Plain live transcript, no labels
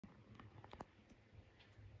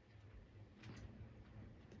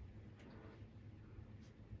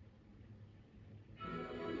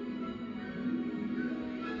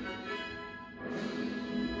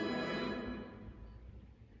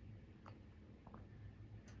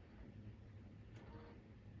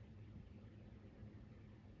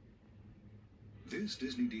This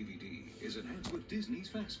Disney DVD is enhanced with Disney's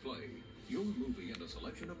Fast Play, your movie and a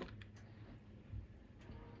selection of...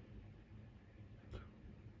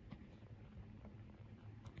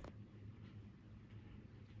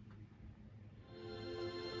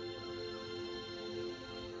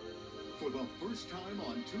 For the first time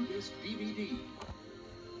on 2-disc DVD,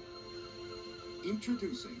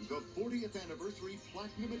 introducing the 40th Anniversary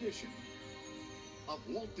Platinum Edition of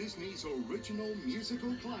Walt Disney's original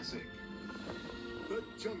musical classic, The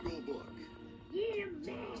Jungle Book. Yeah,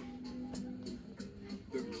 man!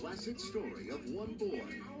 The classic story of one boy.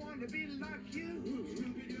 I want to be like you.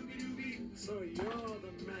 So you're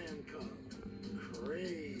the man cub.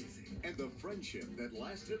 Crazy. And the friendship that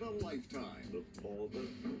lasted a lifetime. Look for the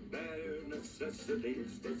bare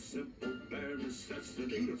necessities, the simple bare necessities.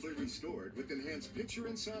 Beautifully restored with enhanced picture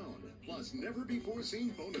and sound, plus never-before-seen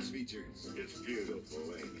bonus features. It's beautiful,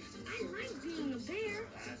 ain't it? I like being a bear.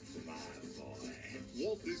 That's my boy.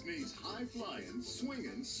 Walt Disney's high-flying,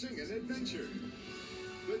 swinging, singing adventure.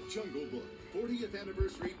 The Jungle Book, 40th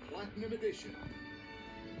Anniversary Platinum Edition.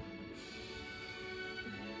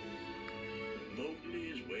 Mowgli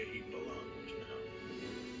is where he belongs now.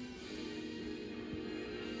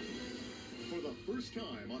 For the first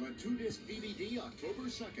time on a 2-disc DVD October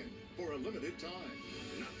 2nd, for a limited time.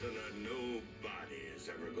 Nothing or nobody is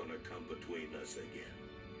ever gonna come between us again.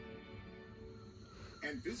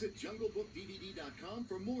 And visit JungleBookDVD.com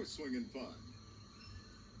for more swinging fun.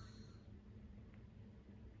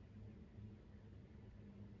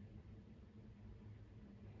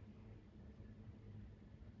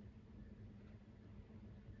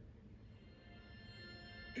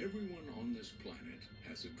 Everyone on this planet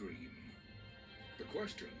has a dream. The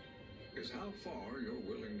question is how far you're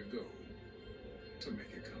willing to go to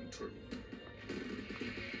make it come true.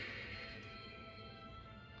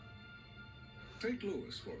 Take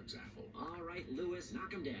Lewis, for example. All right, Lewis,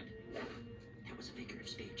 knock him dead. That was a figure of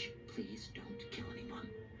speech. Please don't kill anyone.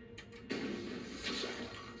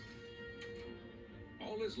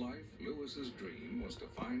 All his life, Lewis's dream was to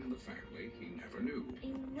find the family he never knew. I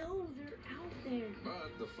know they're out there.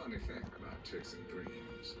 But the funny thing about chasing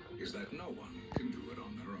dreams is that no one can do it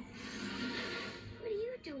on their own. What are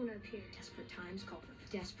you doing up here? Desperate times call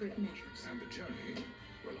for desperate measures. And the journey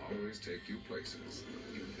will always take you places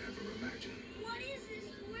you never imagined. What is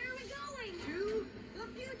this? Where are we going? To the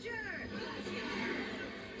future!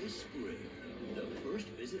 This spring, the first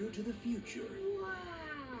visitor to the future Wow.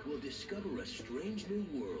 will discover a strange new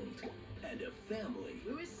world and a family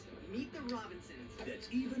Lewis, meet the Robinsons. that's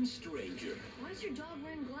even stranger. Why is your dog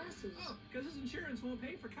wearing glasses? Oh, because his insurance won't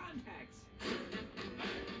pay for contacts.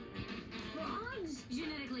 Frogs?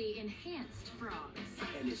 Genetically enhanced frogs.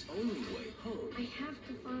 And his only way home I have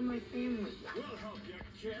to find my family. We'll help you,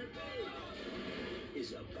 kid.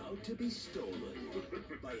 is about to be stolen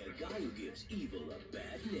by a guy who gives evil a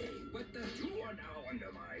bad name. But you are now under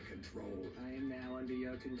my control. I am now under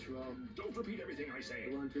your control. Don't repeat everything I say.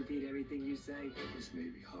 I won't repeat everything you say. This may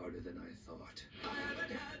be harder than I thought.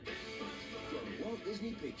 From Walt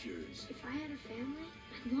Disney Pictures, If I had a family,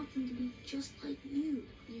 I'd want them to be just like you.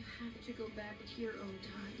 You have to go back to your own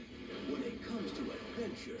time. when it comes to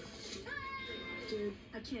adventure, Dude,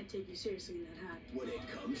 I can't take you seriously in that hat. when it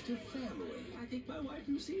comes to family, I think my wife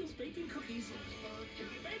Lucille's baking cookies.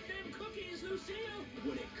 Bake them cookies, Lucille!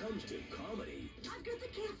 when it comes to comedy, I've got the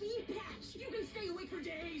caffeine patch. You can stay awake for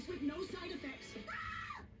days with no side effects.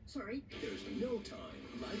 Ah! Sorry. there's no time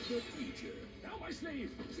like the future. Now my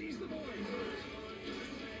sleeve. Seize the boy.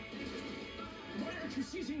 Why aren't you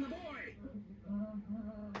seizing the boy?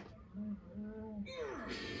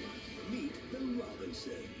 Meet the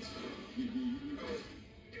Robinsons. Get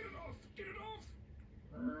it off. Get it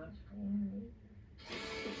off.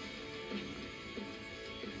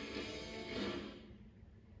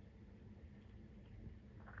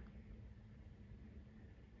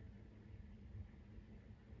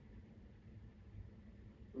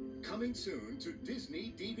 Coming soon to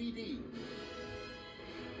Disney DVD.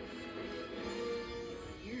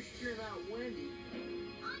 You're sure about Wendy?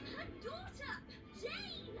 I'm her daughter,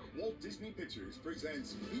 Jane. Walt Disney Pictures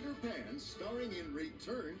presents Peter Pan starring in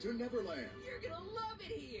Return to Neverland. You're gonna love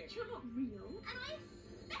it here. You're not real. And I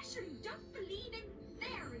especially don't believe in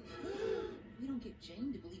fairies. We don't get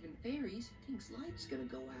Jane to believe in fairies. Thinks light's gonna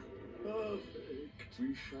go out. Perfect.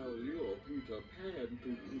 We shall lure Peter Pan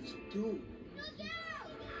to his doom. Look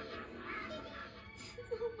out!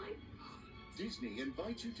 Oh my Disney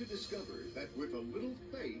invites you to discover that with a little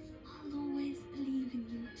faith, I'll always believe in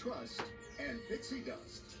you. trust, and pixie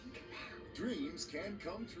dust, dreams can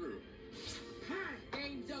come true.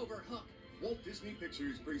 Game's over, Hook. Walt Disney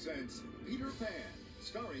Pictures presents Peter Pan,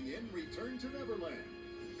 starring in Return to Neverland.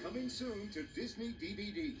 Coming soon to Disney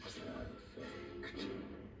DVD. Perfect.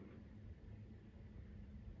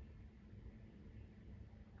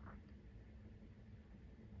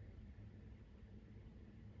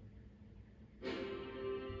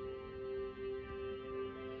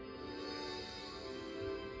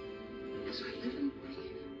 As I live and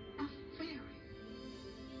breathe, a fairy.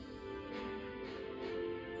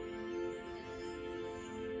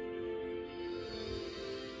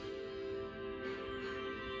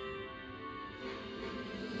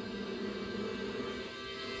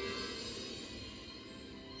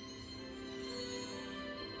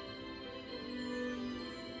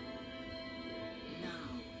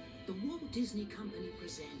 Now, the Walt Disney Company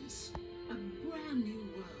presents a brand new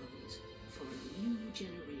world for a new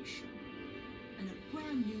generation. And a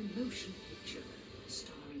brand new motion picture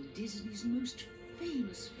starring Disney's most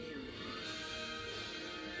famous fairy.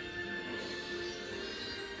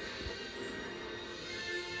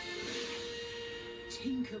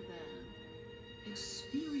 Tinkerbell.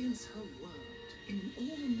 Experience her world in an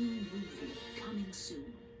all-new movie coming soon.